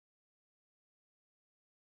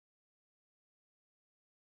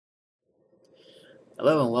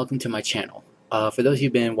Hello and welcome to my channel. For those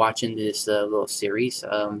who've been watching this little series,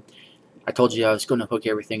 I told you I was going to hook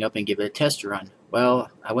everything up and give it a test run. Well,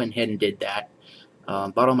 I went ahead and did that.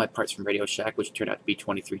 Bought all my parts from Radio Shack, which turned out to be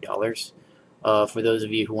 $23. For those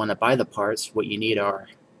of you who want to buy the parts, what you need are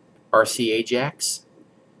RCA jacks.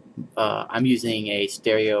 I'm using a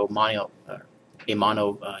stereo mono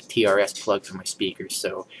TRS plug for my speakers,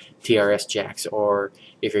 so TRS jacks, or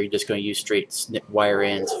if you're just going to use straight wire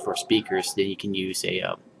ends for speakers, then you can use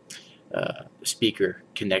a speaker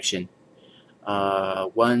connection.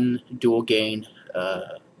 One dual gain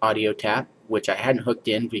audio tap, which I hadn't hooked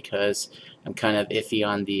in because I'm kind of iffy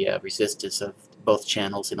on the resistance of both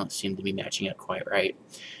channels. They don't seem to be matching up quite right.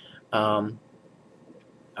 Other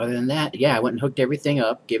than that, yeah, I went and hooked everything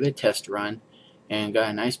up, gave it a test run, and got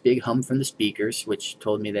a nice big hum from the speakers, which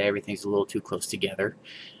told me that everything's a little too close together.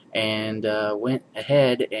 And went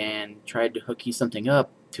ahead and tried hooking something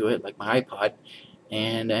up to it, like my iPod,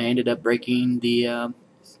 and I ended up breaking the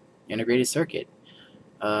integrated circuit.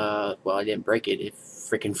 Well, I didn't break it, it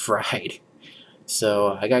freaking fried.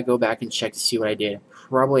 So I gotta go back and check to see what I did.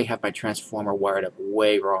 Probably have my transformer wired up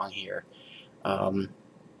way wrong here. If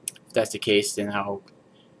that's the case, then I'll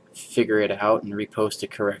figure it out and repost the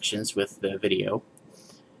corrections with the video.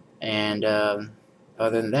 And other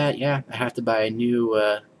than that, yeah, I have to buy a new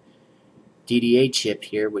DDA chip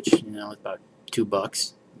here, which is about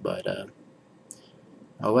 $2. But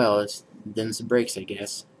oh well, it's then some breaks, I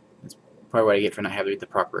guess. That's probably what I get for not having the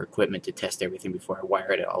proper equipment to test everything before I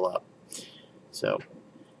wire it all up. So,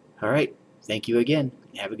 all right, thank you again.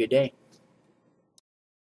 Have a good day.